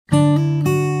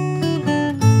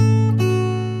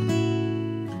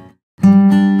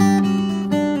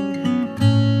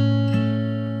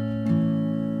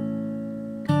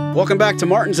Welcome back to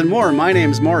Martins and More. My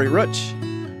name's Maury Rutch.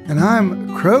 And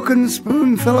I'm Croaking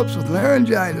Spoon Phillips with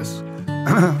laryngitis.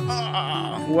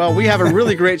 Well, we have a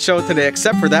really great show today,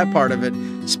 except for that part of it.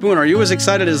 Spoon, are you as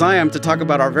excited as I am to talk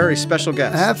about our very special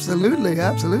guest? Absolutely,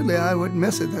 absolutely. I wouldn't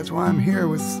miss it. That's why I'm here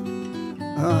with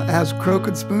as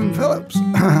Croaking Spoon Phillips.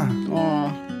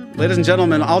 Ladies and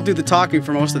gentlemen, I'll do the talking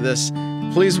for most of this.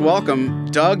 Please welcome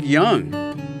Doug Young.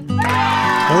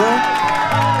 Hello.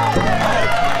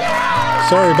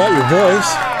 Sorry about your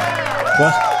voice.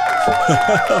 What?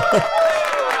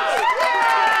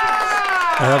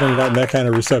 I haven't gotten that kind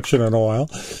of reception in a while.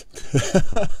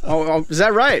 Oh, is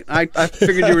that right? I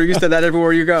figured you were used to that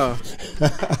everywhere you go.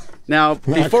 Now,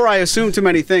 before I assume too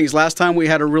many things, last time we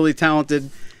had a really talented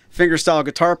fingerstyle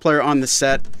guitar player on the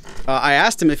set. I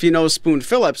asked him if he knows Spoon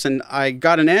Phillips, and I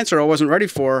got an answer I wasn't ready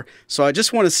for. So I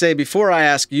just want to say, before I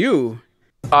ask you...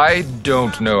 I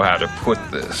don't know how to put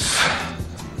this,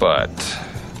 but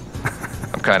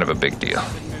I'm kind of a big deal.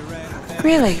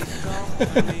 Really?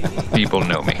 People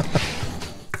know me.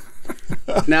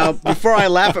 Now, before I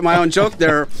laugh at my own joke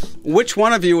there, which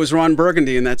one of you was Ron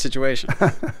Burgundy in that situation?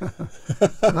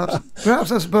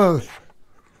 Perhaps us both.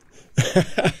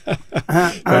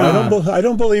 I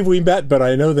don't believe we met, but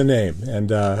I know the name,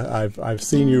 and I've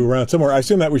seen you around somewhere. I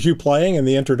assume that was you playing in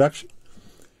the introduction.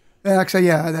 Actually,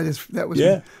 yeah, that was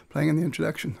me playing in the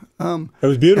introduction. It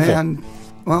was beautiful. And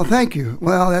well, thank you.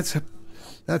 Well,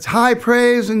 that's high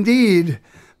praise indeed.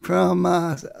 From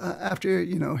after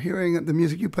hearing the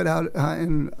music you put out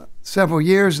in several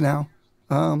years now.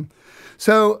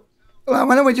 So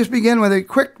why don't we just begin with a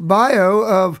quick bio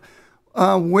of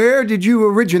where did you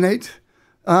originate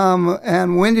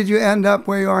and when did you end up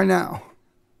where you are now?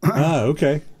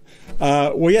 Okay.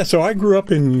 Well, yeah. So I grew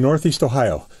up in Northeast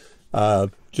Ohio.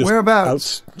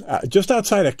 Whereabouts? Just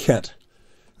outside of Kent.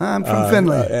 I'm from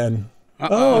Finley.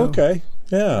 Okay.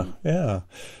 Yeah.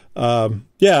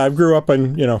 I grew up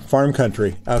in, farm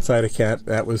country outside of Kent.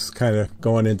 That was kind of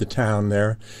going into town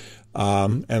there.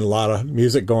 And a lot of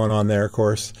music going on there, of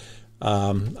course.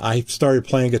 I started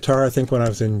playing guitar, I think, when I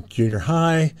was in junior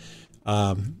high.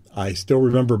 I still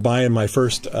remember buying my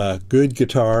first good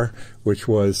guitar, which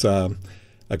was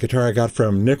a guitar I got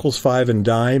from Nichols 5 and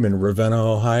Dime in Ravenna,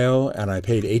 Ohio, and I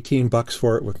paid $18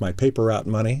 for it with my paper route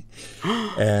money.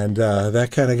 And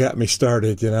that kind of got me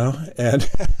started, And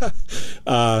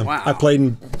wow. I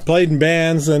played in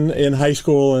bands in high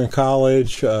school and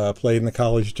college, played in the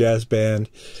college jazz band.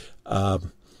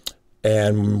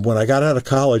 And when I got out of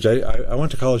college, I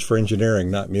went to college for engineering,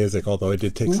 not music, although I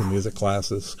did take some music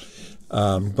classes.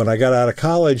 When I got out of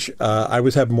college, I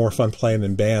was having more fun playing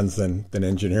in bands than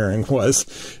engineering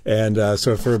was. And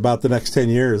so for about the next 10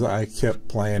 years, I kept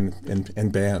playing in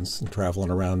bands and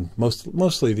traveling around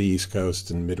mostly the East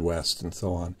Coast and Midwest and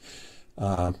so on,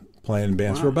 playing in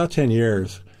bands for about 10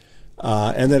 years.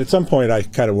 And then at some point, I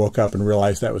kind of woke up and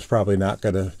realized that was probably not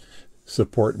going to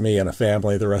support me and a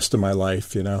family the rest of my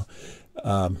life,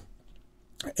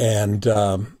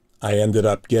 I ended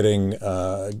up getting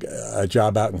a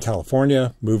job out in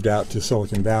California, moved out to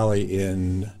Silicon Valley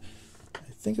in,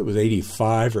 I think it was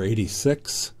 85 or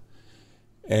 86.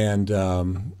 And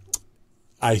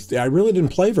I really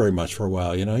didn't play very much for a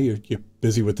while. You're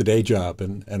busy with the day job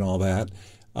and all that.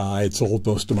 I had sold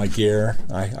most of my gear.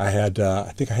 I think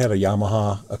I had a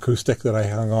Yamaha acoustic that I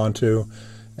hung on to,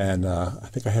 and I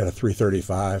think I had a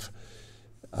 335.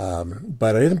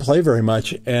 But I didn't play very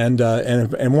much, and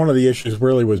one of the issues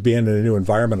really was being in a new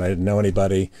environment. I didn't know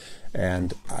anybody,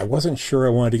 and I wasn't sure I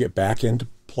wanted to get back into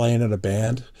playing in a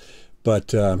band.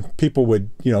 But people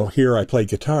would, hear I played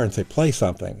guitar and say, play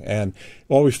something, and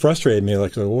it always frustrated me.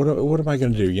 Like, what am I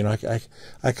going to do?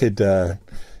 I could,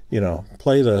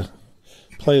 play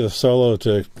the solo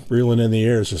to Reeling in the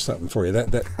Ears or something for you.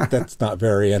 That's not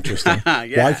very interesting.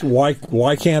 Yeah.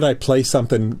 Why can't I play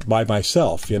something by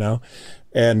myself?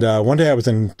 And one day I was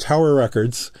in Tower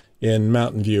Records in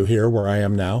Mountain View here, where I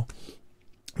am now,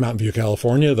 Mountain View,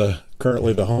 California,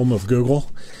 currently the home of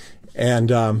Google.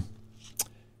 And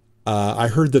I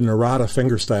heard the Narada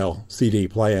Fingerstyle CD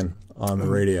playing on the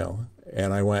radio,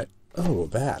 and I went, "Oh,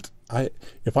 that!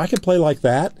 If I could play like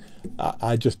that,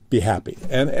 I'd just be happy."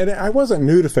 And I wasn't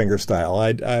new to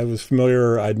fingerstyle. I was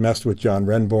familiar. I'd messed with John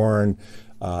Renbourn.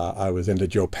 I was into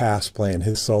Joe Pass, playing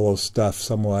his solo stuff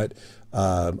somewhat.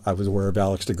 I was aware of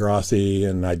Alex DeGrassi,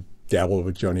 and I dabbled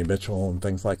with Joni Mitchell and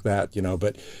things like that,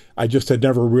 but I just had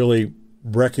never really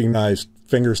recognized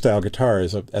fingerstyle guitar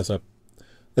as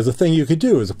a thing you could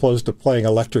do, as opposed to playing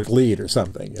electric lead or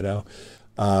something,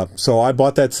 So I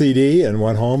bought that CD and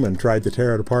went home and tried to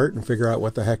tear it apart and figure out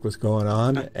what the heck was going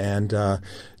on, and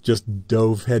just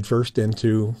dove headfirst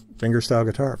into fingerstyle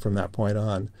guitar from that point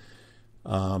on.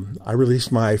 I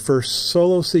released my first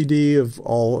solo CD of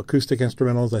all acoustic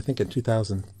instrumentals, I think in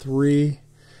 2003.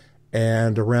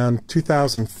 And around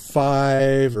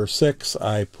 2005 or 6,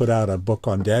 I put out a book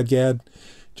on DADGAD,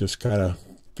 just kind of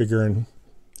figuring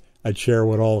I'd share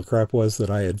what all the crap was that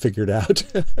I had figured out.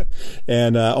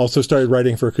 And also started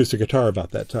writing for Acoustic Guitar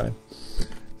about that time.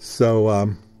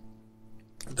 So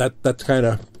that's kind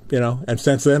of, you know, and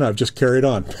since then I've just carried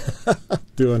on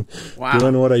doing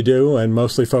what I do and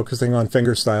mostly focusing on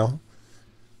fingerstyle.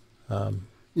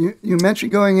 You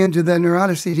mentioned going into the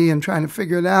Neurotic CD and trying to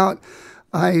figure it out.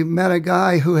 I met a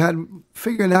guy who had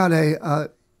figured out a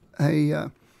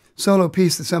solo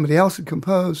piece that somebody else had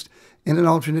composed in an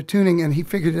alternate tuning, and he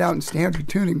figured it out in standard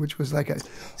tuning, which was like a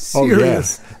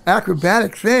serious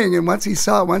acrobatic thing. And once he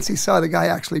saw the guy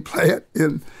actually play it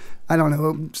in, I don't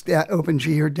know, Open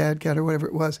G or DADGAD or whatever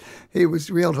it was, he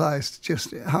realized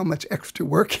just how much extra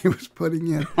work he was putting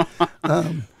in.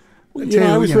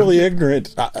 I was really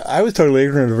ignorant. I was totally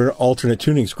ignorant of alternate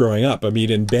tunings growing up. I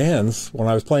mean, in bands, when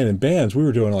I was playing in bands, we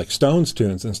were doing like Stones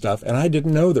tunes and stuff, and I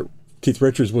didn't know that Keith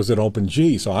Richards was in Open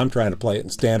G, so I'm trying to play it in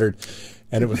standard,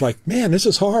 and it was like, man, this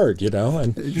is hard, you know,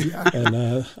 and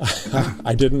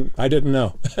I didn't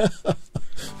know.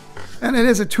 And it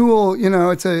is a tool, you know.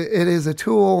 It is a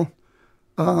tool.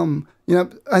 You know,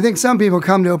 I think some people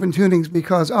come to open tunings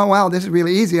because, oh wow, this is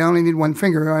really easy. I only need one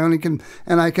finger. I can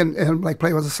like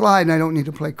play with a slide, and I don't need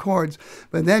to play chords.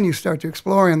 But then you start to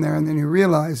explore in there, and then you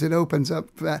realize it opens up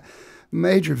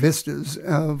major vistas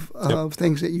of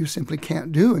things that you simply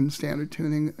can't do in standard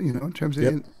tuning. You know, in terms of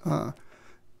you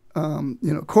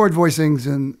know, chord voicings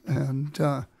and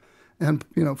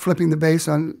you know, flipping the bass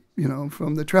on, you know,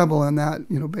 from the treble and that,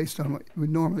 you know, based on what you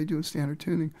would normally do in standard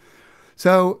tuning.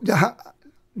 So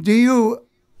do you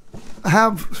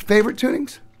have favorite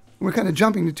tunings? We're kind of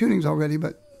jumping to tunings already,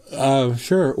 but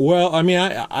sure. Well, I mean,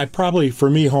 I probably, for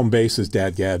me, home base is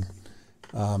DADGAD.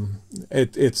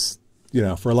 It's, you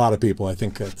know, for a lot of people, I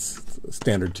think that's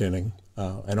standard tuning,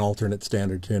 an alternate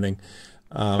standard tuning,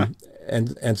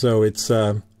 and so it's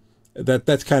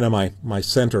that's kind of my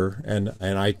center, and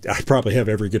I probably have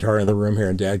every guitar in the room here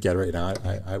in DADGAD right now.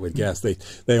 I would guess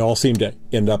they all seem to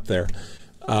end up there.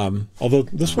 Although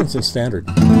this one's in standard.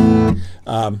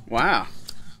 Wow.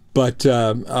 But,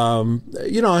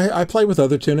 you know, I play with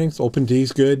other tunings. Open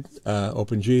D's good.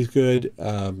 Open G's good.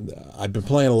 I've been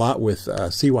playing a lot with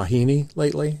C. Wahine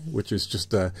lately, which is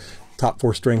just top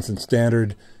 4 strings in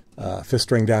standard, 5th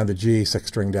string down to G, 6th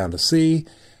string down to C,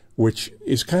 which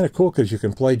is kind of cool because you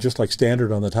can play just like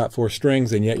standard on the top 4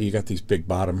 strings, and yet you got these big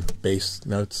bottom bass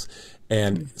notes.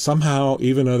 And somehow,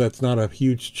 even though that's not a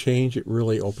huge change, it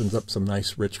really opens up some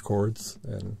nice rich chords,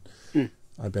 and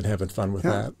I've been having fun with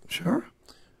that. Sure.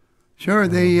 Sure.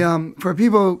 For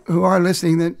people who are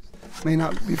listening that may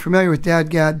not be familiar with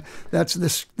DADGAD,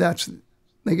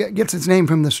 it gets its name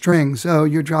from the string. So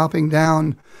you're dropping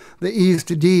down the E's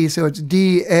to D, so it's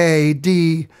D A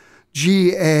D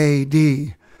G A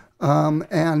D,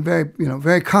 and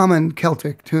very common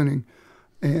Celtic tuning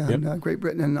in Great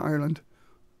Britain and Ireland.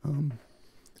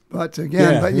 But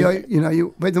again,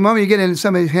 but the moment you get into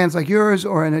somebody's hands like yours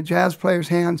or in a jazz player's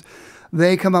hands,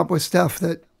 they come up with stuff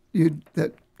that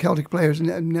Celtic players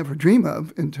never dream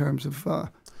of in terms of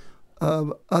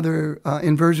other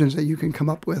inversions that you can come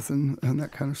up with and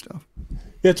that kind of stuff.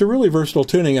 Yeah, it's a really versatile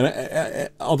tuning, and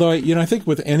although I think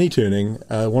with any tuning,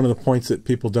 one of the points that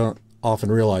people don't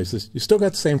often realize is you still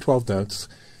got the same 12 notes,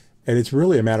 and it's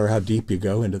really a matter of how deep you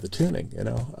go into the tuning. You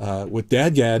know, with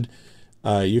DADGAD,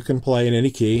 you can play in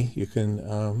any key, you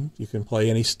can play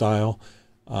any style.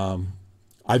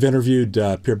 I've interviewed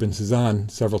Pierre Ben-Cezanne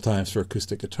several times for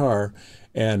Acoustic Guitar,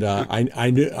 and I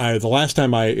knew the last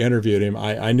time I interviewed him,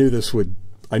 I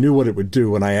knew what it would do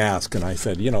when I asked, and I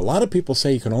said, you know, a lot of people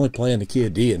say you can only play in the key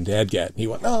of D in DADGAD, and he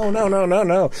went, no,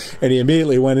 and he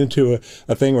immediately went into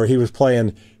a thing where he was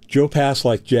playing Joe Pass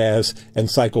like jazz and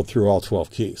cycled through all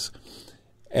 12 keys.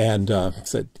 And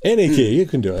said, any key, you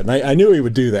can do it. And I knew he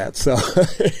would do that, so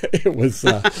it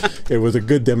was a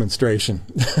good demonstration.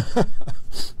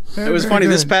 It was funny.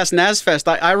 This past NASFest,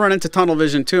 I run into tunnel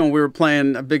vision too, and we were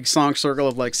playing a big song circle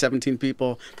of like 17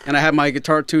 people, and I had my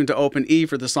guitar tuned to open E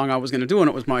for the song I was going to do, and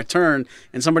it was my turn,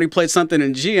 and somebody played something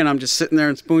in G, and I'm just sitting there,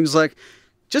 and Spoon's like,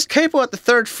 just capo at the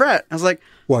 3rd fret. I was like,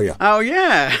 well, yeah. Oh,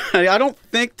 yeah. I don't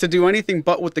think to do anything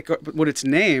but what it's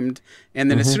named,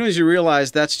 and then as soon as you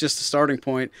realize that's just the starting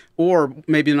point, or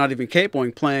maybe not even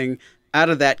capoing, playing out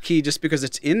of that key just because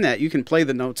it's in that, you can play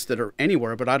the notes that are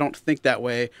anywhere, but I don't think that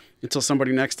way until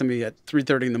somebody next to me at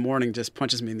 3:30 in the morning just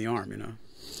punches me in the arm, you know?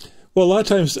 Well, a lot of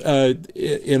times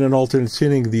in an alternate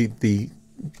tuning, the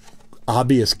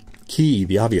obvious key,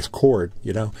 the obvious chord,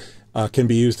 you know, can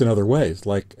be used in other ways.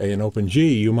 Like an open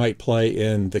G, you might play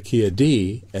in the key of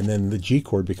D, and then the G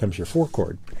chord becomes your 4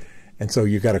 chord. And so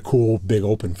you've got a cool, big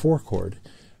open 4 chord.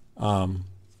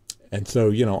 And so,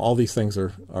 you know, all these things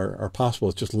are possible.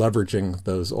 It's just leveraging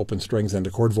those open strings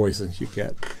into chord voices you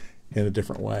get in a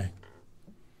different way.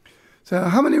 So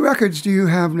how many records do you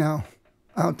have now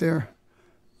out there?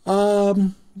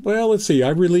 Well, let's see. I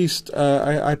released,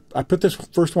 I put this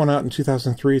first one out in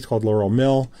 2003. It's called Laurel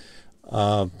Mill.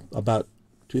 About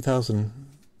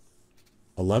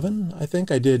 2011, I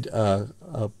think, I did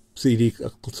a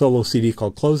solo CD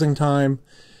called Closing Time.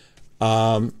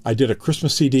 I did a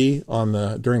Christmas CD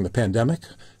during the pandemic.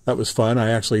 That was fun.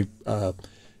 I actually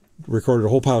recorded a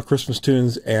whole pile of Christmas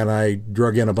tunes, and I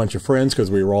drug in a bunch of friends because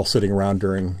we were all sitting around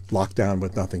during lockdown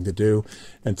with nothing to do.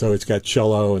 And so it's got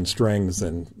cello and strings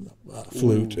and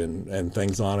flute and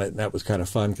things on it, and that was kind of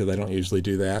fun because I don't usually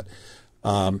do that.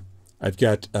 I've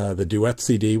got the duet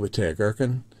CD with Teja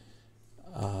Gerken.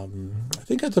 I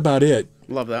think that's about it.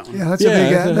 Love that one.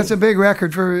 Yeah, that's a big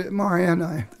record for Maury and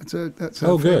I. That's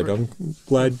oh, good. I'm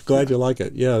glad you like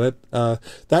it. Yeah,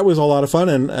 that was a lot of fun,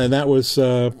 and that was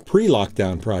a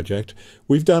pre-lockdown project.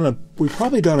 We've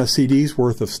probably done a CD's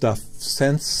worth of stuff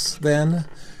since then,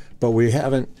 but we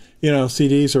haven't. You know,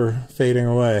 CDs are fading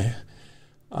away.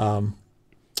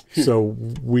 So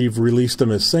we've released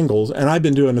them as singles, and I've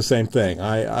been doing the same thing.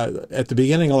 At the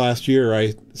beginning of last year,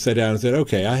 I sat down and said,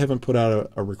 okay, I haven't put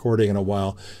out a recording in a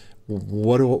while.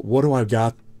 What do I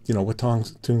got? You know, what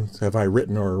tunes have I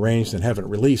written or arranged and haven't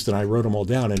released? And I wrote them all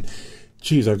down, and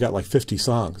geez, I've got like 50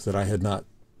 songs that I had not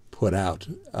put out.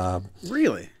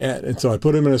 Really? And so I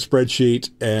put them in a spreadsheet,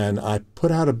 and I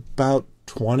put out about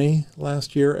 20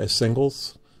 last year as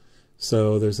singles.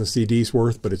 So there's a CD's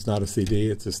worth, but it's not a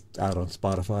CD. It's just out on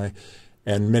Spotify.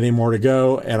 And many more to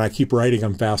go. And I keep writing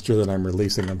them faster than I'm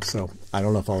releasing them. So I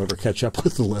don't know if I'll ever catch up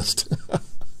with the list.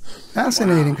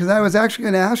 Fascinating, because I was actually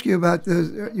going to ask you about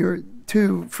your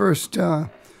 2 first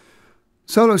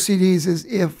solo CDs, is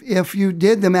if you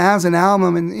did them as an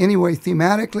album in any way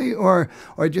thematically, or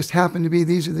it just happened to be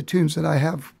these are the tunes that I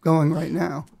have going right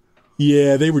now.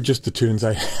 Yeah, they were just the tunes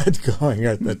I had going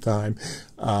at the time.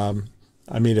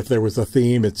 I mean, if there was a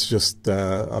theme, it's just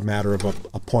a matter of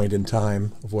a point in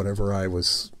time of whatever I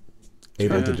was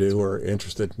able to do or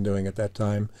interested in doing at that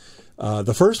time.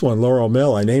 The first one, Laurel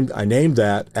Mill, I named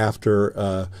that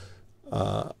after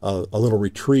a little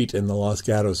retreat in the Los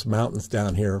Gatos Mountains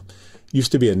down here.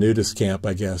 Used to be a nudist camp,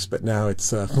 I guess, but now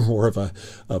it's more of a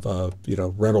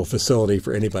rental facility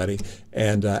for anybody.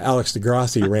 And Alex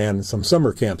DeGrassi ran some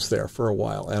summer camps there for a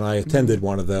while, and I attended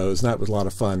one of those, and that was a lot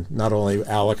of fun. Not only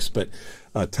Alex, but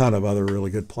a ton of other really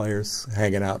good players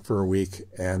hanging out for a week.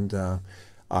 And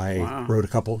I wrote a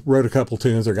couple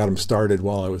tunes or got them started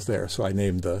while I was there. So I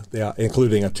named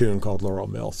including a tune called Laurel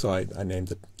Mill. So I named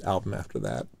the album after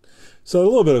that. So a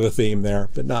little bit of a theme there,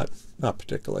 but not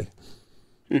particularly.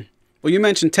 Well, you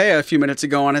mentioned Teja a few minutes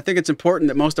ago, and I think it's important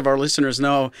that most of our listeners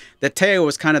know that Teja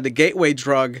was kind of the gateway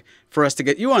drug for us to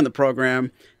get you on the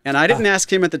program. And I didn't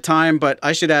ask him at the time, but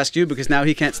I should ask you because now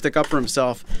he can't stick up for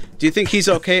himself. Do you think he's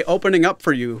okay opening up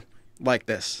for you like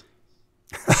this?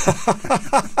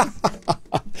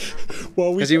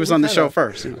 Well, because he was on the show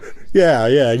first.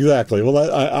 Yeah, exactly.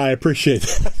 Well, I appreciate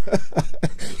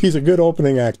that. He's a good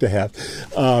opening act to have.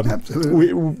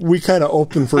 Absolutely. We kind of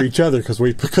open for each other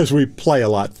because we play a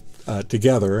lot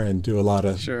together and do a lot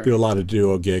of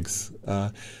duo gigs.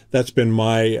 That's been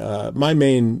my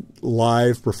main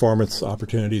live performance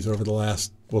opportunities over the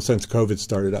last, since COVID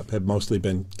started up, have mostly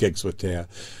been gigs with Teja.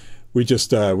 We just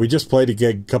played a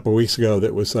gig a couple of weeks ago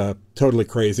that was totally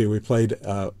crazy. We played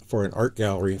for an art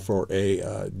gallery for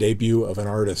a debut of an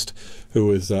artist who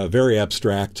was very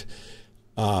abstract.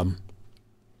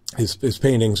 His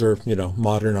paintings are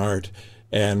modern art,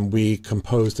 and we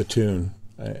composed a tune.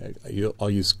 I'll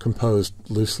use composed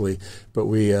loosely, but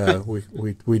we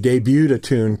debuted a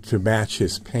tune to match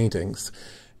his paintings,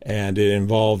 and it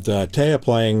involved Teja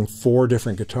playing 4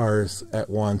 different guitars at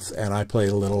once, and I played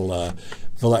a little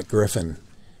Villette Griffin,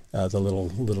 the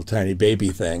little tiny baby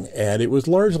thing, and it was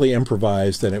largely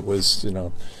improvised, and it was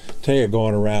Teja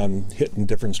going around hitting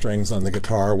different strings on the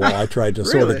guitar while I tried to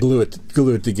sort of glue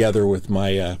it together with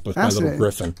my little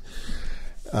Griffin.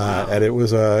 And it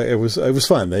was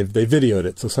fun. They videoed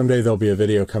it, so someday there'll be a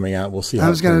video coming out. We'll see. I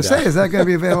was going to say, is that going to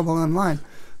be available online?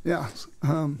 Yeah.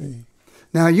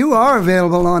 Now you are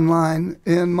available online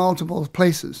in multiple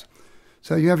places.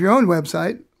 So you have your own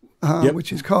website,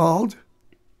 which is called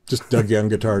just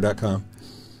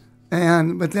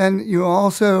DougYoungGuitar.com. But then you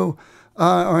also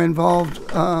are involved,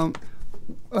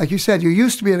 like you said, you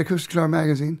used to be at Acoustic Guitar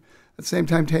magazine at the same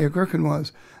time Teja Gerken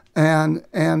was. and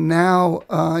now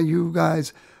you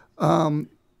guys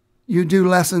you do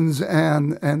lessons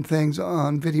and things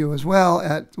on video as well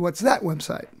at what's that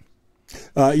website?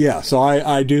 Yeah, so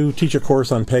I do teach a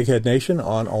course on Peghead Nation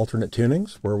on alternate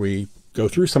tunings, where we go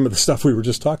through some of the stuff we were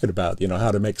just talking about, you know,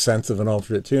 how to make sense of an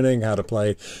alternate tuning, how to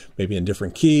play maybe in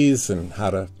different keys, and how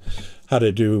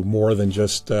to do more than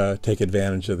just take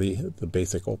advantage of the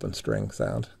basic open string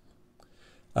sound.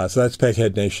 So that's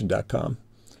pegheadnation.com.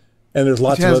 And there's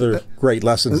lots of other great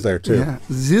lessons there too. Yeah,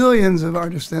 zillions of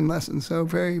artist end lessons, so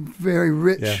very, very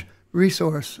rich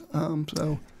resource.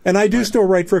 And I do still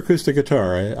write for Acoustic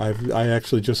Guitar. I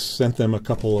actually just sent them a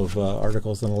couple of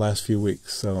articles in the last few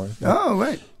weeks. So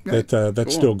right. That's cool.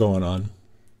 Still going on.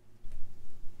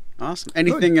 Awesome.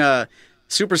 Anything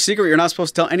super secret you're not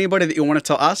supposed to tell anybody that you want to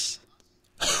tell us?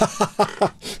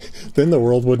 Then the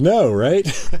world would know, right?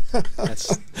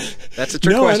 That's a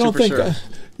trick question. I don't think. Sure.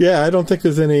 I don't think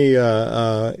there's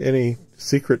any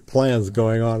secret plans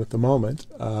going on at the moment.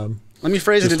 Let me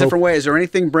phrase it a different way. Is there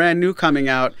anything brand new coming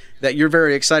out that you're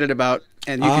very excited about,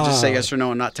 and you can just say yes or no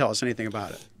and not tell us anything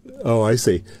about it? Oh, I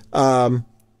see. Well,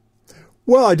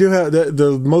 I do have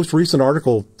the most recent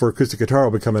article for Acoustic Guitar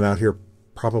will be coming out here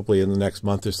probably in the next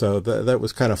month or so. That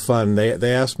was kind of fun.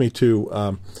 They asked me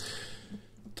to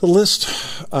list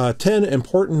 10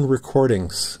 important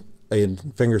recordings in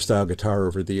fingerstyle guitar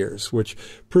over the years, which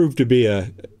proved to be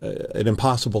an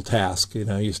impossible task. You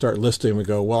know, you start listing and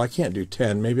go, well, I can't do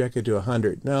 10. Maybe I could do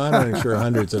 100. No, I'm not even sure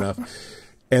 100's enough.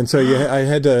 And so I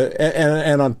had to,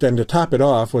 and to top it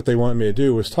off, what they wanted me to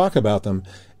do was talk about them.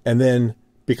 And then,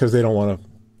 because they don't want to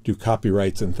do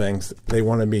copyrights and things, they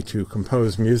wanted me to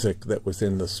compose music that was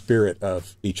in the spirit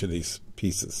of each of these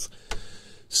pieces.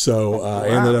 So I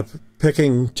ended up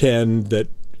picking 10 that,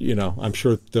 you know, I'm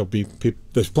sure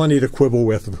there's plenty to quibble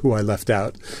with of who I left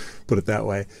out, put it that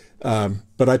way.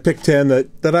 But I picked 10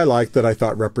 that I liked, that I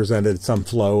thought represented some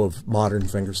flow of modern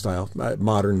fingerstyle,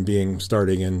 modern being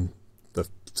starting in the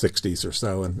 60s or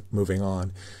so and moving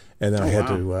on. And then I had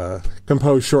to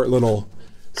compose short little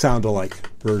sound-alike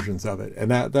versions of it. And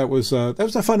that was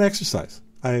a fun exercise.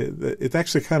 It's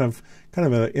actually kind of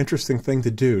an interesting thing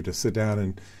to do, to sit down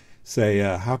and say,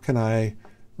 how can I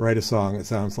write a song that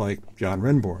sounds like John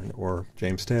Renbourn or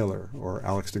James Taylor or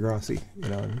Alex DeGrassi, you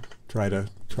know, and try to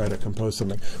compose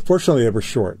something. Fortunately, they were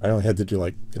short. I only had to do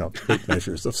 8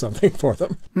 measures of something for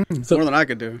them. So, more than I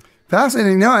could do.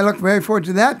 Fascinating. No, I look very forward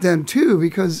to that then too,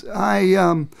 because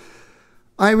I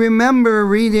remember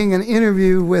reading an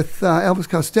interview with Elvis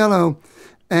Costello,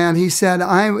 and he said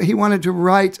he wanted to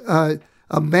write a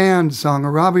band song,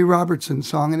 a Robbie Robertson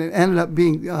song, and it ended up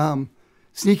being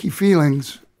Sneaky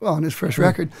Feelings on his first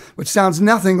record, which sounds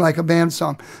nothing like a band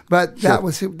song, but that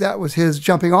was his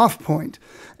jumping off point.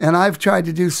 And I've tried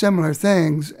to do similar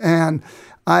things, and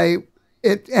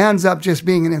it ends up just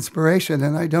being an inspiration.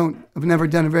 And I've never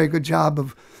done a very good job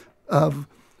of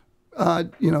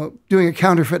doing a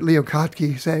counterfeit Leo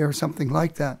Kottke, say, or something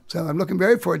like that. So I'm looking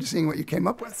very forward to seeing what you came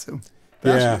up with. So.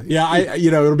 Yeah.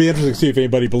 It'll be interesting to see if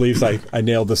anybody believes I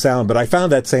nailed the sound. But I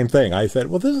found that same thing. I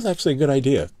said, well, this is actually a good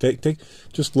idea.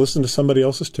 Just listen to somebody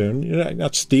else's tune. You're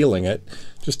not stealing it.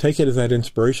 Just take it as that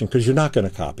inspiration, because you're not going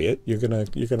to copy it. You're gonna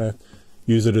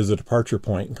use it as a departure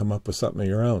point and come up with something of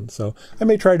your own. So I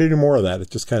may try to do more of that. It's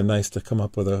just kind of nice to come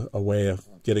up with a way of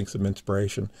getting some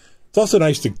inspiration. It's also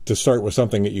nice to start with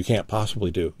something that you can't possibly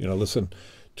do. You know, listen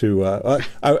to.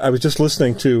 I was just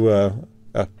listening to.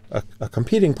 A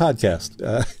competing podcast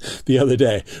the other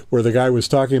day, where the guy was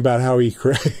talking about how he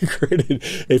created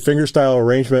a fingerstyle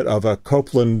arrangement of a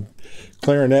Copland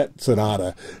clarinet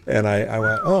sonata, and I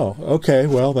went, oh, okay,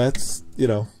 well, that's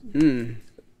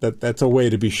that's a way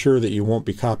to be sure that you won't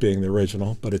be copying the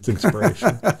original, but it's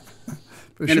inspiration.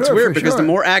 It's weird because the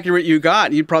more accurate you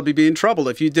got, you'd probably be in trouble.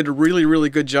 If you did a really, really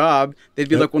good job, they'd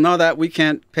be like, well, no, we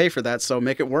can't pay for that, so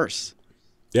make it worse.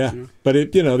 Yeah, but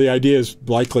the idea is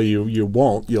likely you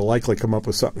won't. You'll likely come up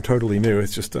with something totally new.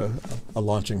 It's just a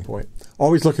launching point.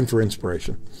 Always looking for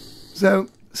inspiration. So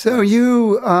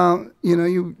you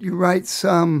you write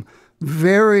some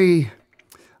very,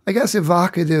 I guess,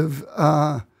 evocative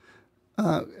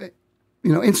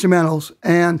instrumentals,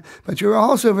 but you're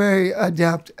also very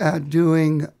adept at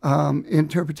doing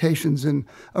interpretations and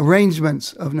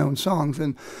arrangements of known songs.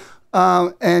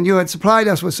 And you had supplied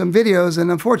us with some videos,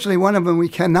 and unfortunately one of them we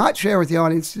cannot share with the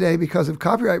audience today because of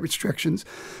copyright restrictions,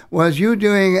 was you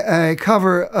doing a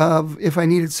cover of If I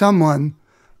Needed Someone,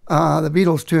 the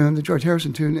Beatles tune, the George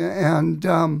Harrison tune, and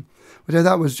which I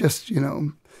thought was just,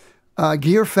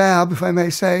 gear fab, if I may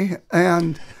say.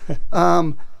 And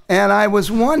I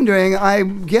was wondering,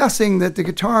 I'm guessing that the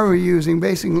guitar we're using,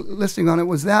 basing listing on it,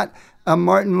 was that a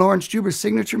Martin Lawrence Juber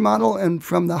signature model, and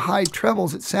from the high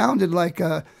trebles, it sounded like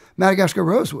a Madagascar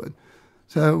Rosewood.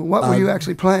 So what were you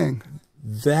actually playing?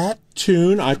 That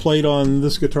tune I played on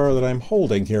this guitar that I'm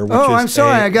holding here. Which Oh, is I'm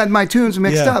sorry. I got my tunes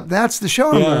mixed up. That's the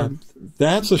Schoenberg. Yeah,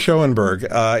 that's the Schoenberg.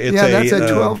 That's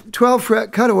a 12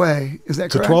 fret cutaway. Is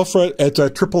that correct? It's a 12 fret. It's a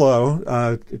triple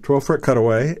O, 12 fret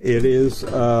cutaway. It is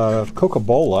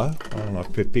Coca-Cola. I don't know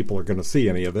if people are going to see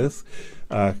any of this.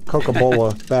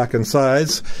 Coca-Cola back and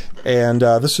sides, and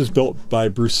this is built by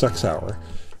Bruce Sexauer.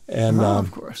 And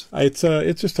of course, it's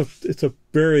a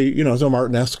very it's a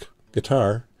Martin-esque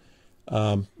guitar.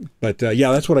 But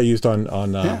yeah, that's what I used on.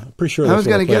 Pretty sure that's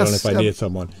what I played on if I needed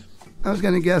someone. I was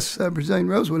going to guess Brazilian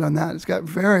Rosewood on that. It's got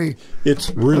It's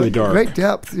really dark. Great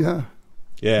depth, yeah.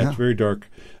 Yeah, it's very dark.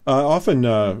 Often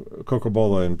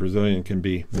Coca-Cola and Brazilian can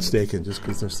be mistaken just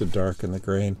because they're so dark in the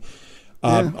grain.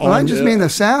 Well, I just mean the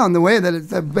sound, the way that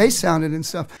the bass sounded and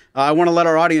stuff. I want to let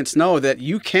our audience know that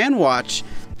you can watch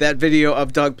that video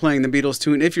of Doug playing the Beatles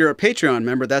tune if you're a Patreon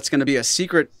member. That's going to be a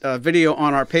secret video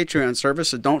on our Patreon service,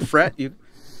 so don't fret.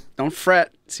 Don't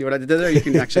fret. See what I did there? You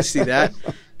can actually see that.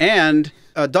 And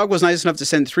Doug was nice enough to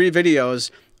send 3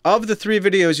 videos. Of the 3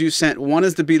 videos you sent, one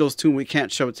is the Beatles tune we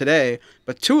can't show today,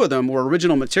 but 2 of them were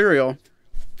original material.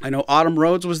 I know Autumn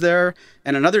Roads was there,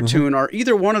 and another tune. Are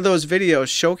either one of those videos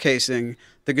showcasing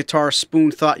the guitar Spoon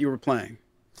thought you were playing?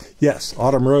 Yes,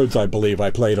 Autumn Roads, I believe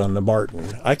I played on the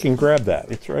Martin. I can grab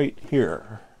that. It's right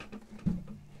here.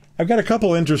 I've got a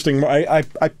couple interesting... I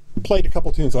played a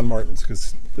couple tunes on Martins,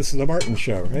 because this is a Martin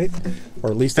show, right?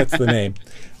 Or at least that's the name.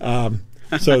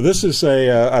 So this is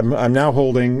I'm now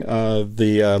holding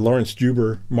the Lawrence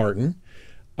Juber Martin.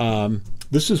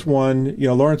 This is one,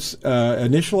 Lawrence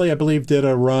initially, I believe, did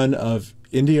a run of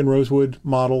Indian Rosewood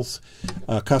models,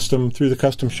 through the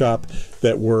custom shop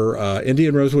that were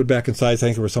Indian Rosewood back in size. I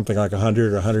think there was something like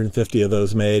 100 or 150 of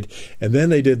those made. And then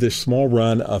they did this small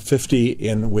run of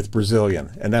 50 with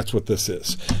Brazilian. And that's what this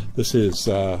is. This is,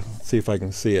 let's see if I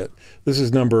can see it. This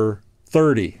is number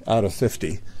 30 out of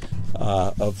 50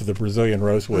 of the Brazilian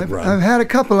Rosewood run. I've had a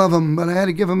couple of them, but I had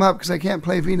to give them up because I can't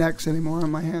play V-necks anymore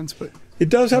on my hands. But it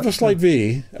does have a slight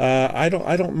V. I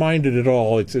don't mind it at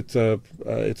all. It's not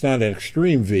an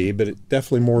extreme V, but it's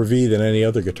definitely more V than any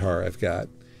other guitar I've got.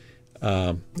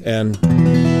 And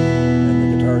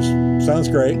the guitar sounds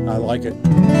great. I like it.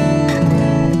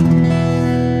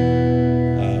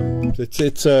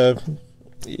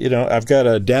 I've got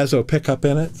a Dazzo pickup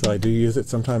in it, so I do use it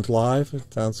sometimes live.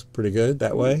 It sounds pretty good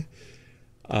that way.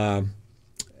 And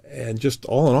just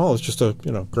all in all, it's just a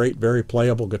great, very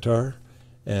playable guitar.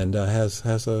 And has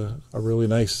a really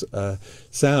nice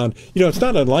sound. It's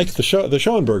not unlike the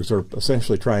Schoenbergs are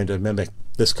essentially trying to mimic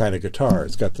this kind of guitar.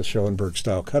 It's got the Schoenberg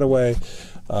style cutaway.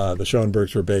 The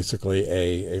Schoenbergs were basically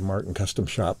a Martin custom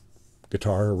shop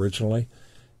guitar originally,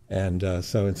 and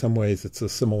so in some ways it's a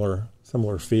similar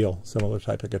feel, similar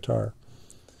type of guitar.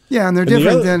 Yeah, and they're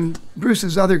different than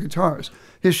Bruce's other guitars.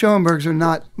 His Schoenbergs are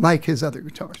not like his other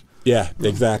guitars. Yeah,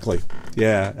 exactly.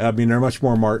 Yeah, I mean, they're much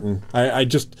more Martin. I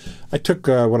took,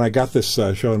 when I got this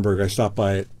Schoenberg, I stopped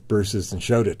by at Bruce's and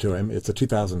showed it to him. It's a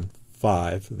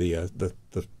 2005, the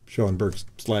Schoenberg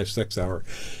 / Sexauer.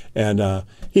 And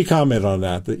he commented on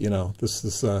that this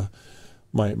is, the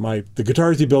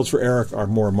guitars he builds for Eric are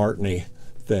more Martin-y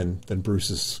than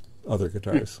Bruce's other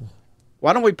guitars.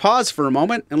 Why don't we pause for a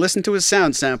moment and listen to a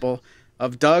sound sample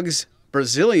of Doug's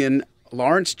Brazilian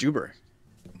Lawrence Juber.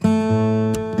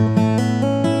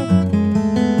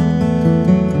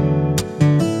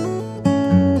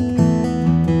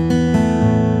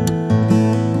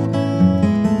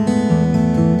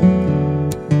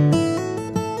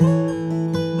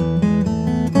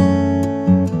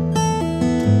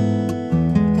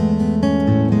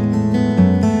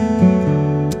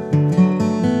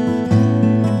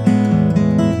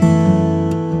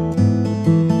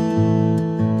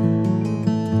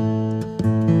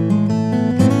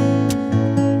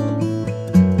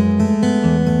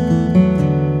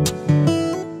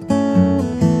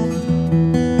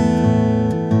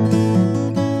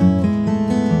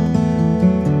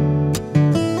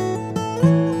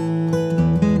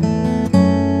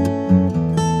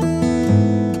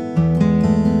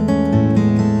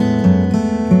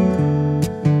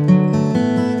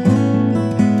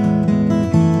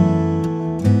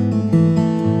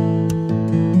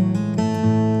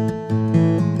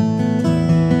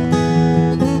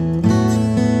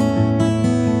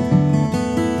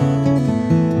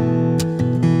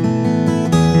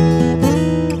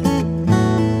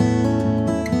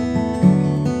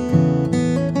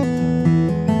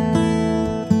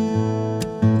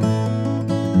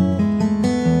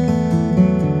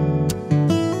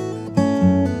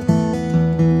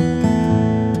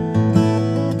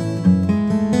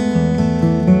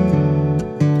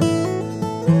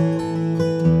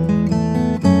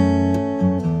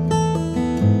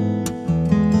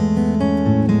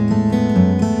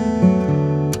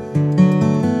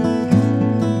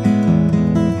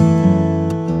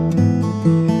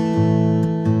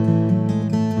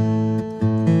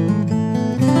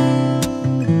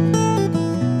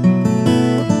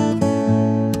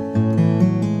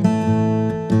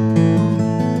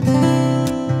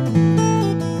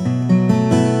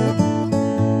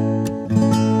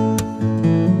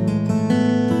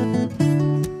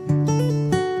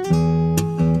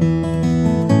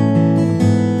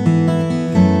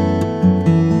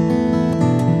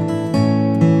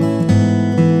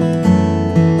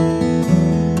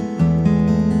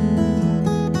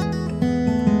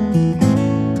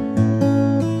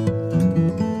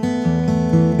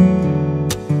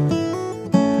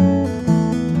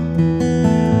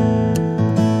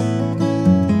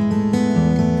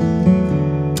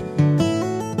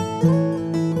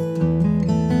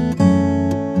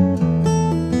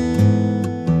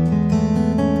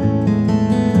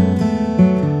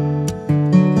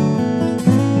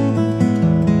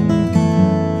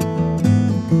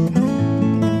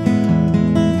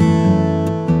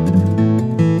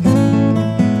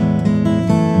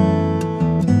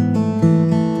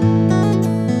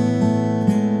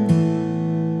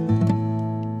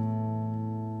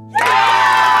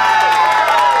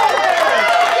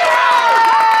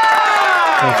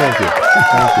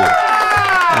 Thank you.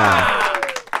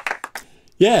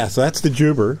 Yeah, so that's the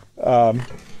Juba.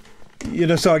 You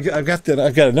know, so I've got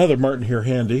another Martin here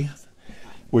handy,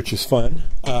 which is fun.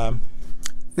 Now,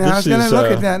 I was going to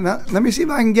look at that. Now, let me see if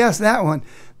I can guess that one.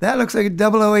 That looks like a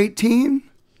 0018.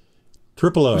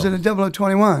 Triple O. Or is it a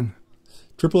 0021?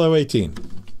 Triple O 18.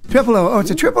 Triple O. Oh, it's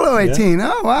a 0018.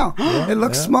 Yeah. Oh, wow. Yeah, it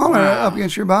looks smaller up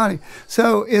against your body.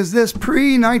 So is this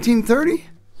pre-1930?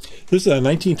 This is a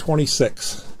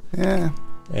 1926. Yeah.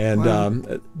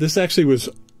 And this actually was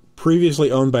previously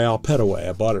owned by Al Petaway.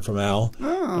 I bought it from Al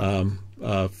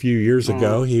a few years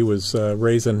ago. He was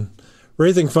raising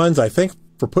funds, I think,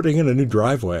 for putting in a new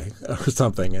driveway or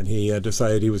something, and he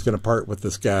decided he was going to part with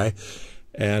this guy.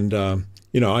 And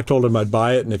you know, I told him I'd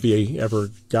buy it, and if he ever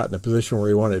got in a position where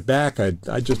he wanted it back,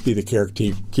 I'd just be the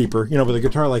carekeeper. You know, with a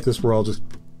guitar like this, we're all just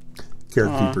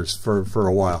carekeepers for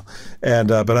a while. And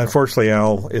but unfortunately,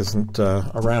 Al isn't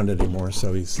around anymore,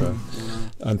 so he's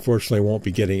unfortunately won't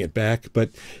be getting it back.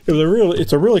 But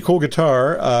it's a really cool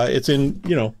guitar. It's in,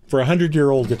 you know, for a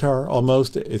 100-year-old guitar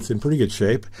almost, it's in pretty good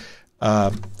shape.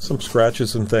 Some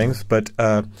scratches and things, but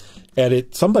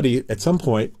somebody at some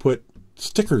point put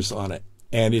stickers on it.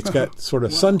 And it's got sort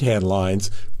of suntan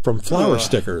lines from flower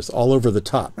stickers all over the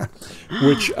top,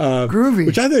 which groovy.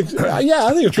 Which I think,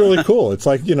 I think it's really cool. It's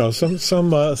like, you know, some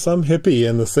hippie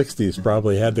in the '60s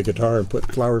probably had the guitar and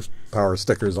put flower power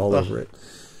stickers all over it.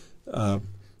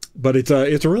 But it's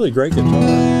a really great guitar.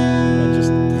 It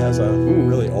just has a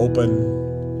really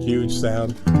open, huge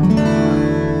sound.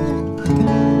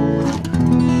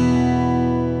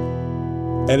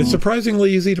 And it's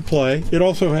surprisingly easy to play. It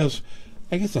also has,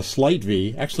 I guess, a slight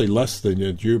V, actually less than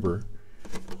a Juba,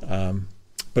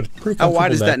 but pretty. How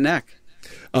wide is that neck?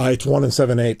 It's 1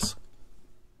 7/8,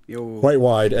 quite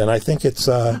wide, and I think it's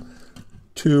 2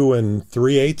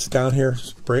 3/8 down here,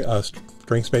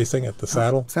 string spacing at the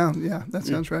saddle. That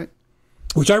sounds right.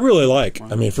 Which I really like.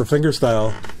 I mean, for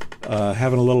fingerstyle,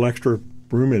 having a little extra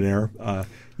room in there,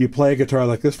 you play a guitar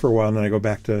like this for a while, and then I go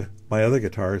back to my other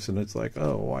guitars, and it's like,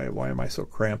 oh, why am I so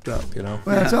cramped up, you know?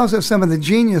 Well, it's also some of the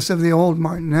genius of the old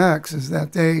Martin X is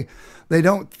that they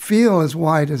don't feel as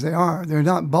wide as they are. They're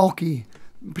not bulky,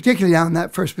 particularly on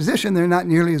that first position. They're not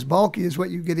nearly as bulky as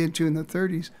what you get into in the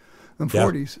 30s and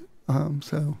 40s.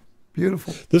 So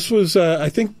beautiful. This was, I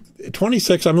think,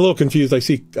 26. I'm a little confused. I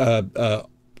see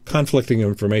conflicting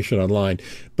information online,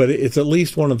 but it's at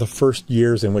least one of the first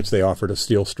years in which they offered a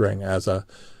steel string as a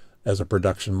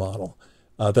production model.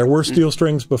 There were steel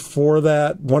strings before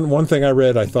that. One thing I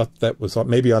read, I thought that was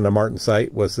maybe on the Martin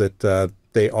site, was that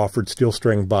they offered steel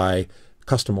string by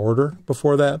custom order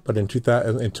before that. But in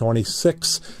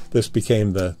 26, this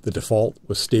became the default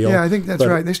with steel. Yeah, I think that's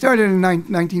right. They started in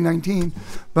 1919,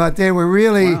 but they were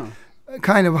really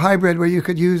kind of hybrid where you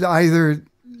could use either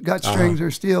gut strings or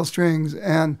steel strings.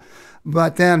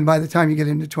 But then by the time you get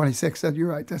into 26, you're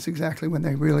right. That's exactly when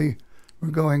they really were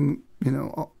going, you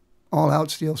know,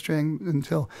 all-out steel string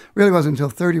really wasn't until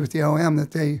 30 with the OM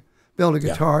that they built a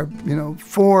guitar, you know,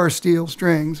 for steel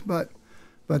strings. But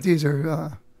these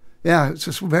are, it's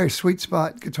just a very sweet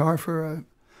spot guitar for a.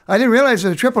 I didn't realize it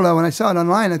was a triple O when I saw it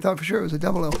online. I thought for sure it was a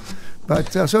double O,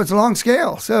 but so it's a long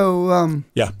scale. So well,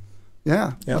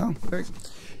 very.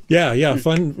 Yeah,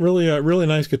 fun, really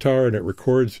nice guitar, and it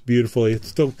records beautifully.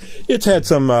 It's had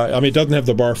some. I mean, it doesn't have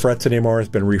the bar frets anymore. It's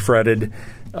been refretted.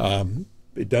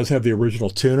 It does have the original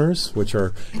tuners, which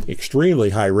are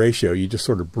extremely high ratio. You just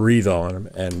sort of breathe on them,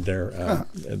 and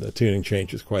the tuning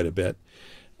changes quite a bit.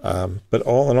 But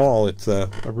all in all, it's a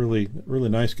really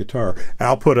nice guitar.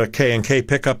 I'll put a K&K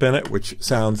pickup in it, which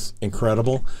sounds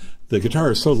incredible. The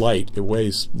guitar is so light; it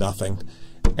weighs nothing.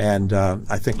 And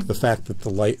I think the fact that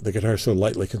the guitar is so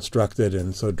lightly constructed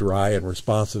and so dry and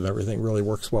responsive, everything really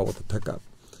works well with the pickup.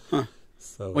 Huh.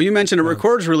 Well, you mentioned it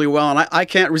records really well, and I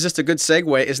can't resist a good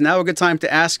segue. Is now a good time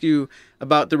to ask you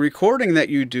about the recording that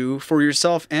you do for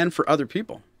yourself and for other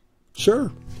people?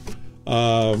 Sure.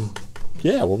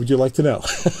 Yeah, what would you like to know?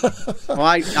 Well,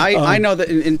 I know that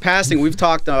in passing, we've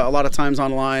talked a lot of times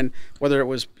online, whether it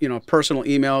was, you know, personal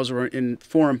emails or in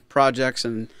forum projects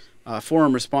and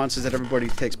forum responses that everybody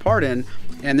takes part in.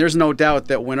 And there's no doubt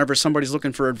that whenever somebody's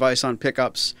looking for advice on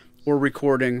pickups or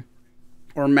recording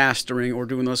or mastering or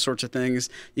doing those sorts of things,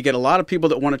 you get a lot of people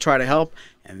that want to try to help.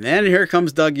 And then here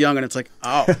comes Doug Young, and it's like,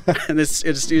 oh, and it's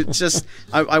just,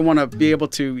 I want to be able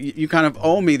to, you kind of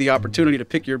owe me the opportunity to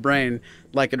pick your brain,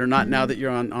 like it or not, now that you're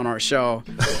on our show.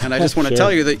 And I just want to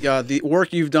tell you that the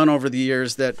work you've done over the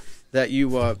years, that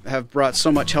you have brought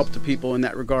so much help to people in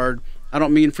that regard. I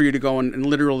don't mean for you to go and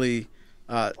literally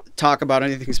talk about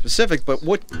anything specific, but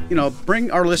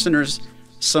bring our listeners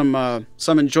some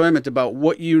enjoyment about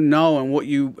what you know and what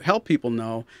you help people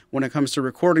know when it comes to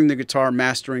recording the guitar,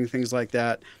 mastering things like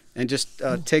that, and just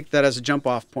take that as a jump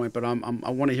off point. But I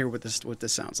want to hear what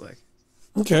this sounds like.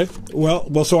 Okay.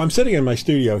 Well. So I'm sitting in my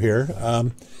studio here,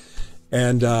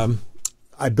 and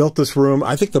I built this room.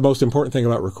 I think the most important thing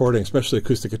about recording, especially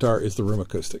acoustic guitar, is the room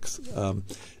acoustics.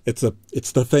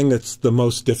 It's the thing that's the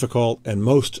most difficult, and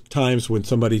most times when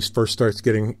somebody first starts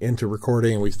getting into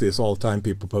recording, and we see this all the time,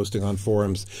 people posting on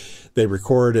forums, they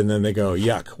record and then they go,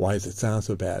 yuck, why does it sound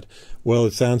so bad? Well,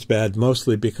 it sounds bad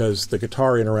mostly because the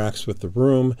guitar interacts with the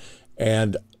room,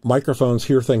 and microphones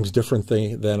hear things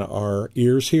differently than our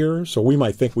ears hear. So we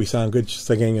might think we sound good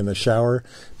singing in the shower,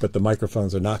 but the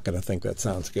microphones are not going to think that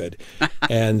sounds good.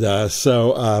 And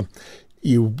so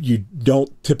you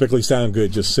don't typically sound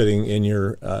good just sitting in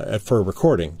your, for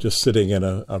recording, just sitting in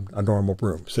a normal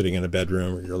room, sitting in a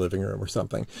bedroom or your living room or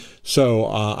something. So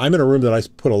I'm in a room that I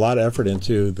put a lot of effort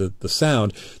into the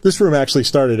sound. This room actually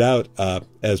started out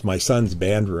as my son's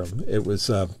band room. It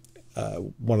was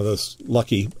one of those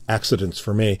lucky accidents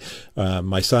for me.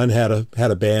 My son had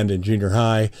a band in junior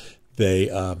high.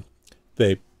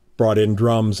 They brought in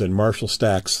drums and Marshall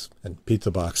stacks and pizza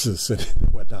boxes and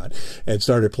whatnot, and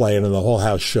started playing, and the whole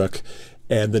house shook.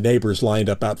 And the neighbors lined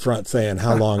up out front saying,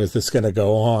 "How long is this going to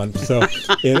go on?" So,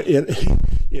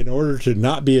 in order to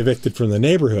not be evicted from the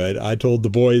neighborhood, I told the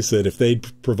boys that if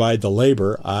they'd provide the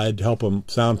labor, I'd help them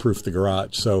soundproof the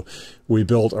garage. So, we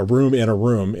built a room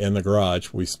in the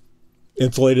garage. We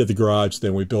insulated the garage,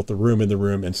 then we built the room in the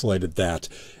room, insulated that.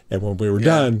 And when we were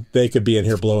done, they could be in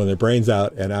here blowing their brains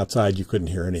out, and outside you couldn't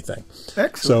hear anything.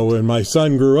 Excellent. So when my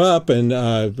son grew up, and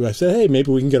I said, hey,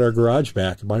 maybe we can get our garage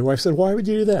back. And my wife said, why would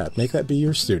you do that? Make that be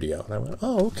your studio. And I went,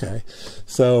 oh, okay.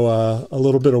 So a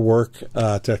little bit of work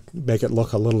to make it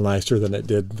look a little nicer than it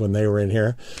did when they were in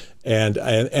here. And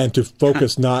to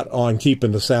focus not on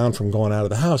keeping the sound from going out of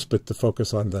the house, but to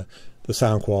focus on the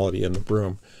sound quality in the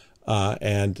room.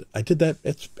 And I did that.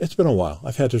 It's been a while.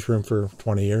 I've had this room for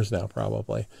 20 years now,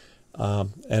 probably.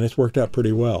 And it's worked out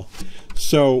pretty well.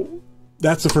 So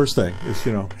that's the first thing is,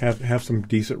 have some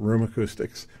decent room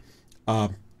acoustics.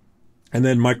 And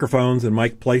then microphones and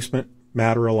mic placement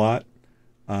matter a lot.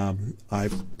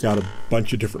 I've got a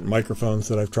bunch of different microphones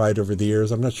that I've tried over the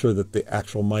years. I'm not sure that the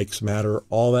actual mics matter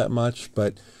all that much,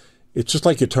 but it's just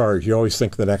like guitars. You always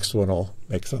think the next one will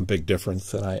make some big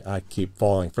difference, and I keep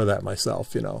falling for that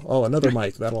myself. Oh, another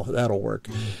mic, that'll work.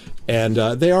 And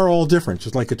they are all different,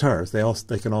 just like guitars.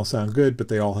 They can all sound good, but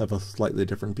they all have a slightly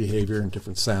different behavior and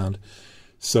different sound.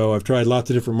 So I've tried lots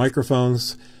of different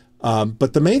microphones.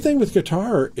 But the main thing with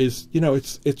guitar is,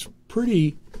 it's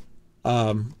pretty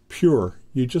pure.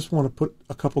 You just want to put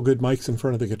a couple good mics in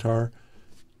front of the guitar.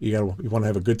 You want to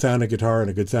have a good sounding guitar and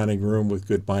a good sounding room with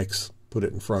good mics. Put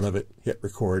it in front of it, hit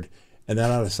record, and that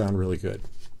ought to sound really good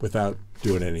without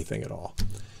doing anything at all.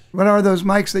 What are those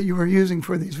mics that you were using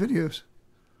for these videos?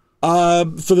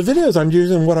 For the videos, I'm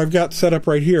using what I've got set up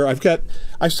right here. I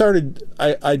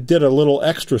did a little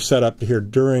extra setup here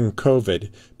during COVID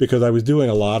because I was doing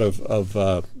a lot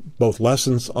of both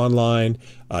lessons online.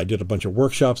 I did a bunch of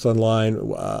workshops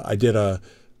online. I did a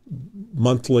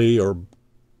monthly or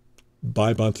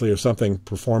bi-monthly or something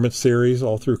performance series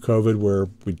all through COVID where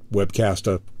we webcast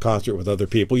a concert with other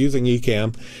people using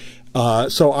Ecamm.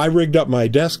 So I rigged up my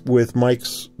desk with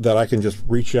mics that I can just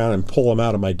reach down and pull them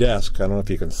out of my desk. I don't know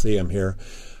if you can see them here,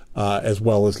 as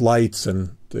well as lights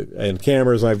and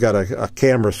cameras. I've got a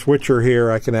camera switcher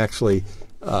here. I can actually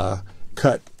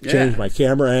change my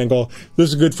camera angle. This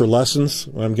is good for lessons.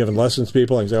 When I'm giving lessons to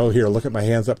people, I can say, oh, here, look at my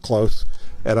hands up close.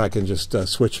 And I can just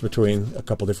switch between a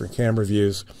couple different camera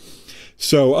views.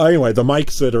 So anyway, the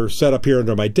mics that are set up here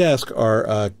under my desk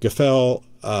are Gefell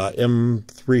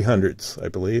M300s, I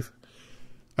believe.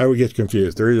 I would get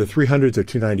confused. They're either 300s or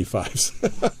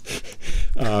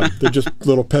 295s. They're just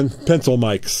little pencil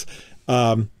mics.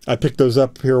 I picked those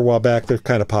up here a while back. They're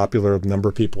kind of popular. A number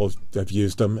of people have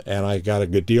used them, and I got a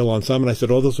good deal on some. And I said,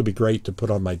 oh, those would be great to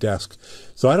put on my desk.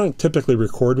 So I don't typically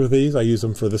record with these. I use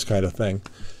them for this kind of thing.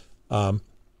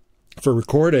 For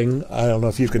recording, I don't know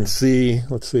if you can see,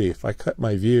 let's see, if I cut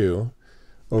my view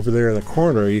over there in the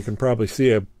corner, you can probably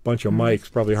see a bunch of mics,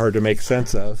 probably hard to make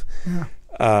sense of.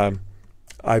 Yeah.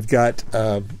 I've got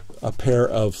a pair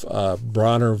of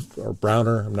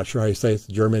Brauner, I'm not sure how you say it, it's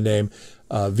the German name,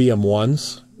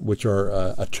 VM1s, which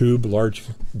are a tube, large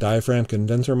diaphragm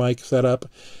condenser mic setup.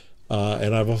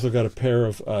 And I've also got a pair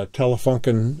of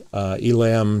Telefunken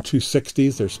Elam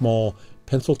 260s. They're small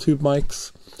pencil tube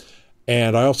mics.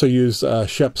 And I also use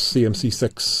Shep's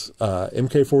CMC6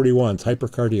 MK41s,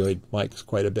 hypercardioid mics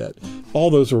quite a bit. All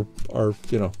those are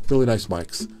really nice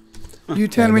mics. Do you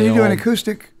tend, when you do an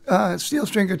acoustic steel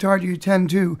string guitar, do you tend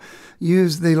to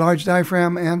use the large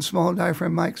diaphragm and small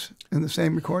diaphragm mics in the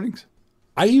same recordings?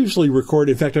 I usually record,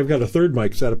 in fact, I've got a third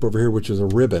mic set up over here, which is a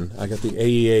ribbon. I got the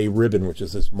AEA ribbon, which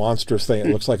is this monstrous thing.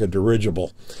 It looks like a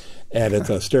dirigible, and it's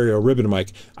a stereo ribbon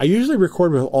mic. I usually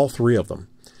record with all three of them,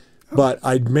 but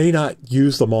I may not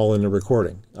use them all in the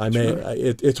recording. I may.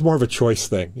 It's more of a choice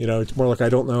thing. You know, it's more like I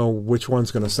don't know which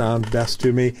one's going to sound best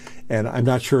to me, and I'm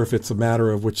not sure if it's a matter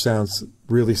of which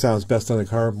really sounds best on the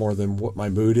guitar more than what my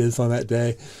mood is on that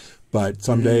day. But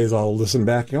some days I'll listen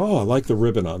back and, oh, I like the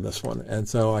ribbon on this one, and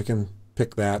so I can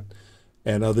pick that.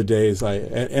 And other days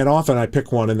and often I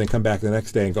pick one and then come back the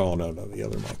next day and go, oh no, the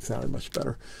other mic sounded much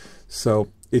better. So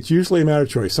it's usually a matter of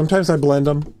choice. Sometimes I blend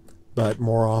them, but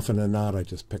more often than not I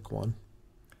just pick one.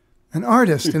 An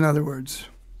artist, in other words.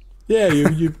 Yeah,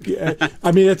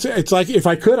 I mean, it's like if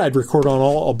I could, I'd record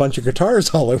on a bunch of guitars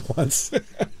all at once.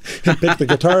 And pick the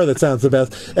guitar that sounds the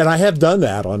best. And I have done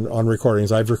that on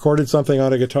recordings. I've recorded something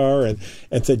on a guitar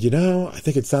and said, you know, I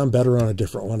think it'd sound better on a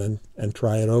different one, and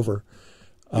try it over.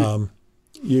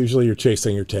 Usually you're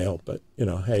chasing your tail, but you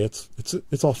know, hey,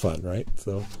 it's all fun, right?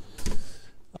 So,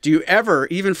 do you ever,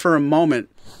 even for a moment,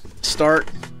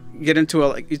 get into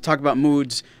like you talk about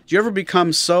moods? Do you ever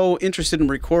become so interested in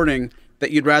recording that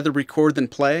you'd rather record than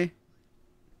play?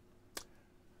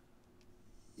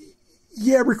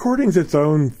 Yeah, recording's its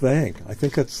own thing. I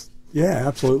think yeah,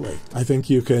 absolutely. I think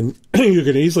you can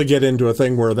easily get into a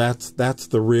thing where that's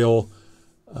the real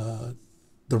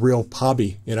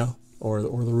hobby, you know. Or the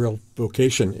real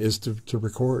vocation is to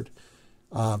record,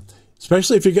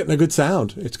 especially if you're getting a good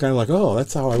sound. It's kind of like, oh,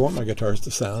 that's how I want my guitars to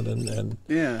sound. And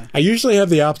yeah, I usually have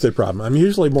the opposite problem. I'm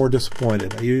usually more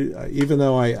disappointed. Even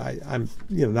though I'm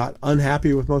not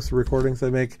unhappy with most of the recordings I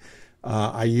make,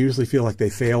 I usually feel like they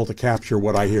fail to capture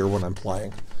what I hear when I'm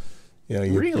playing. You know,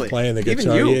 you're playing the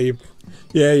guitar. Even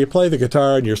you? You play the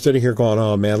guitar and you're sitting here going,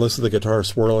 oh man, listen to the guitar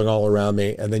swirling all around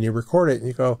me, and then you record it and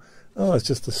you go, oh, it's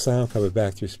just the sound coming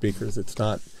back through speakers. It's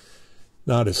not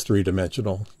as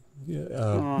three-dimensional.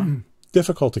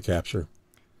 Difficult to capture.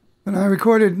 When I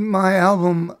recorded my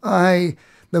album, the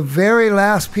very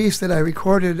last piece that I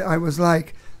recorded, I was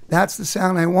like, that's the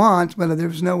sound I want, but there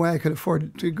was no way I could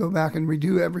afford to go back and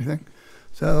redo everything.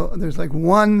 So there's like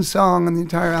one song on the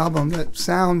entire album that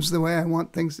sounds the way I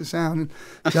want things to sound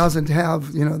and doesn't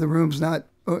have, the room's not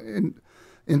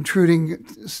intruding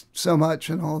so much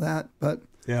and all that. But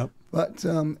yeah. But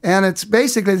and it's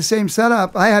basically the same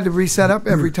setup. I had to reset up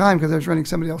every time because I was running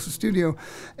somebody else's studio,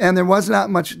 and there was not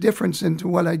much difference into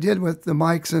what I did with the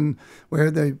mics and where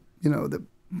the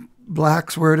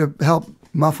blacks were to help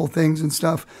muffle things and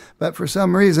stuff. But for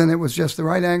some reason, it was just the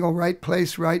right angle, right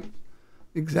place,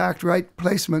 exact right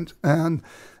placement, and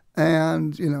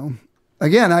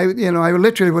again, I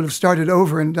literally would have started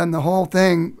over and done the whole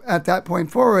thing at that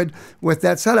point forward with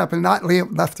that setup and not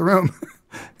left the room.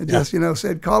 It just,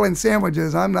 said, call in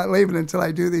sandwiches. I'm not leaving until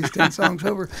I do these 10 songs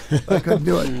over. I couldn't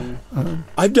do it.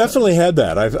 I've definitely had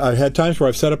that. I've had times where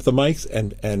I've set up the mics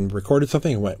and recorded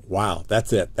something and went, wow,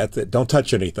 that's it. Don't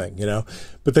touch anything,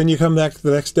 But then you come back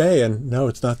the next day and no,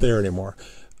 it's not there anymore.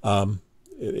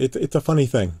 It's a funny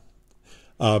thing.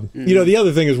 The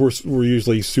other thing is we're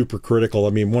usually super critical. I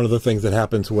mean, one of the things that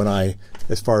happens when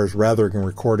as far as rather than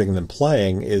recording than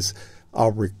playing, is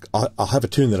I'll have a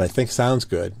tune that I think sounds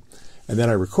good. And then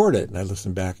I record it and I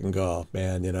listen back and go, oh,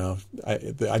 man,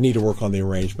 I need to work on the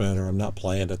arrangement, or I'm not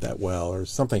playing it that well, or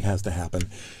something has to happen.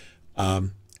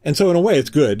 And so in a way it's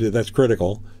good. That's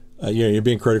critical. You're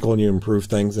being critical and you improve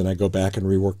things, and I go back and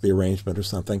rework the arrangement or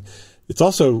something. It's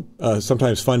also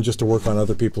sometimes fun just to work on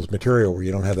other people's material where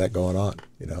you don't have that going on.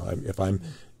 If I'm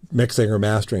mixing or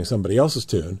mastering somebody else's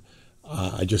tune,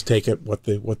 I just take it what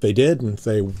they did and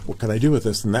say, what can I do with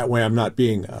this? And that way I'm not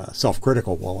being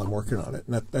self-critical while I'm working on it.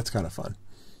 And that's kind of fun.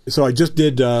 So I just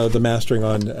did the mastering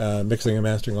on mixing and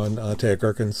mastering on Teja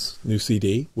Gerken's new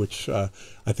CD, which I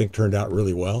think turned out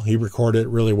really well. He recorded it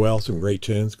really well, some great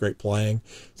tunes, great playing.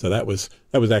 So that was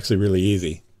actually really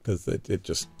easy because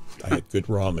I had good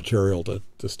raw material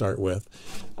to start with.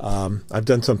 I've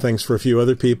done some things for a few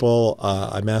other people.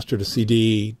 I mastered a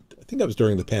CD. I think that was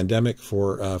during the pandemic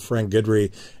for Frank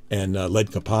Guidry and Led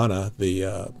Capana,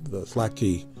 the slack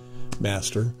key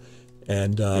master,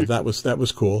 and that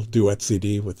was cool. Duet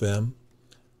CD with them,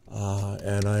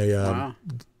 and I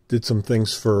did some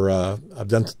things for. I've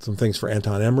done some things for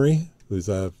Anton Emery, who's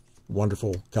a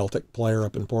wonderful Celtic player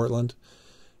up in Portland.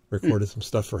 Recorded some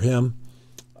stuff for him.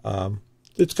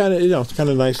 It's kind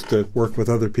of nice to work with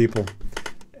other people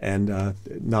and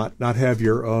not have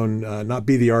your own, not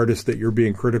be the artist that you're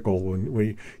being critical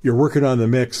when you're working on the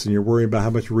mix and you're worrying about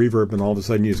how much reverb, and all of a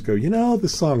sudden you just go,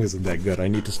 this song isn't that good. I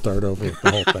need to start over with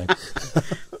the whole thing.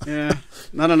 Yeah,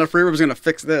 not enough reverb is going to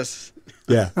fix this.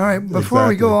 Yeah. All right, before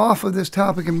we go off of this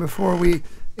topic and before we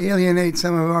alienate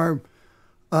some of our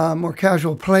more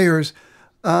casual players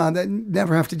that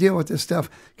never have to deal with this stuff,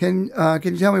 can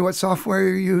you tell me what software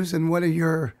you use and what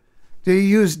are do you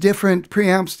use different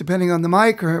preamps depending on the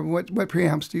mic, or what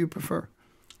preamps do you prefer?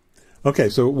 Okay,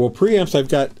 so preamps, I've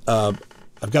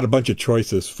got a bunch of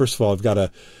choices. First of all, I've got an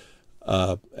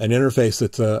interface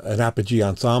that's an Apogee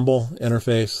Ensemble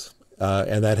interface,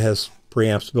 and that has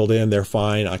preamps built in. They're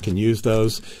fine. I can use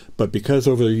those. But because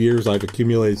over the years I've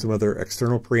accumulated some other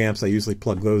external preamps, I usually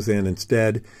plug those in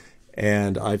instead.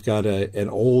 And I've got an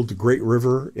old Great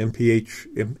River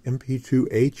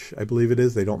MP2H, I believe it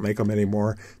is. They don't make them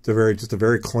anymore. It's just a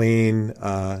very clean,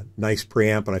 nice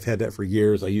preamp, and I've had that for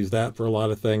years. I use that for a lot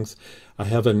of things. I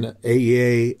have an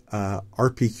AEA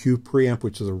RPQ preamp,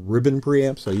 which is a ribbon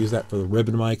preamp, so I use that for the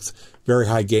ribbon mics. Very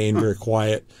high gain, very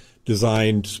quiet,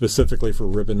 designed specifically for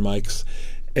ribbon mics.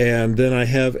 And then I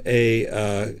have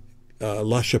a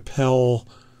La Chapelle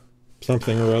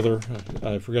something or other.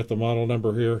 I forget the model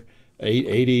number here.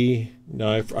 880. No,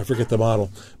 I forget the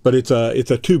model, but it's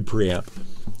a tube preamp,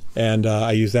 and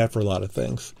I use that for a lot of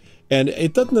things. And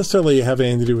it doesn't necessarily have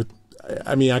anything to do with.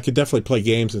 I mean, I could definitely play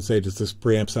games and say, does this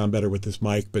preamp sound better with this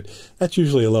mic? But that's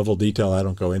usually a level of detail I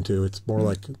don't go into. It's more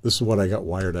like, this is what I got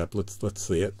wired up. Let's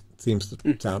see it. It seems to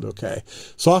sound okay.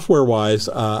 Software wise,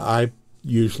 I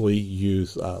usually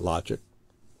use Logic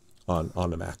on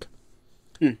the Mac.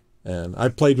 And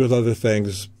I've played with other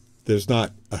things. There's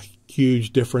not a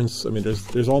huge difference. I mean,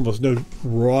 there's almost no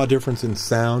raw difference in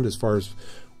sound as far as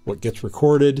what gets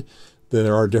recorded.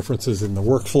 There are differences in the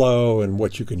workflow and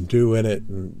what you can do in it,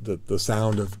 and the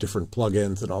sound of different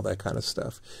plugins and all that kind of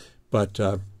stuff. But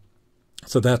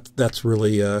so that's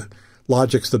really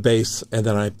Logic's the base, and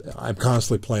then I'm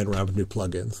constantly playing around with new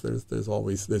plugins. There's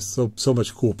so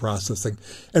much cool processing,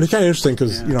 and it's kind of interesting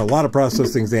because a lot of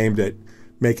processing is aimed at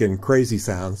making crazy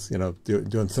sounds,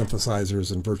 doing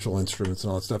synthesizers and virtual instruments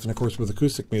and all that stuff. And of course, with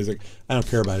acoustic music, I don't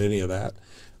care about any of that.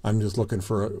 I'm just looking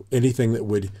for anything that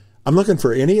would, I'm looking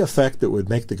for any effect that would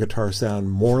make the guitar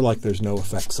sound more like there's no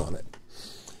effects on it.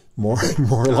 More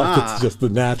like it's just the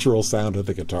natural sound of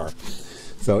the guitar.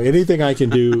 So anything I can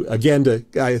do, again,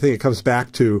 I think it comes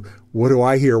back to what do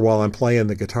I hear while I'm playing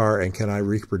the guitar, and can I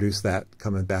reproduce that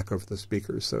coming back over the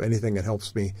speakers? So anything that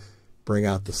helps me bring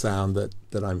out the sound that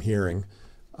I'm hearing.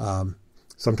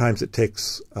 Sometimes it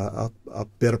takes a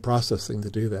bit of processing to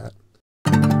do that.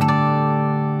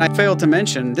 I failed to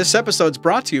mention, this episode's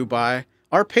brought to you by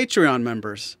our Patreon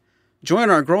members.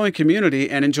 Join our growing community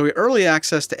and enjoy early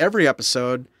access to every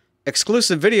episode,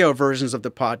 exclusive video versions of the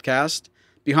podcast,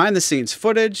 behind-the-scenes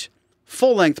footage,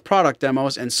 full-length product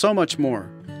demos, and so much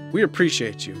more. We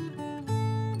appreciate you.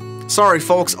 Sorry,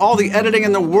 folks, all the editing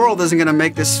in the world isn't going to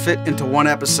make this fit into one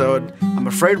episode. I'm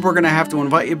afraid we're going to have to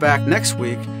invite you back next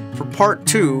week for part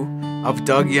 2 of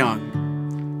Doug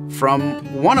Young. From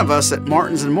one of us at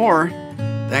Martins and More,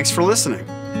 thanks for listening.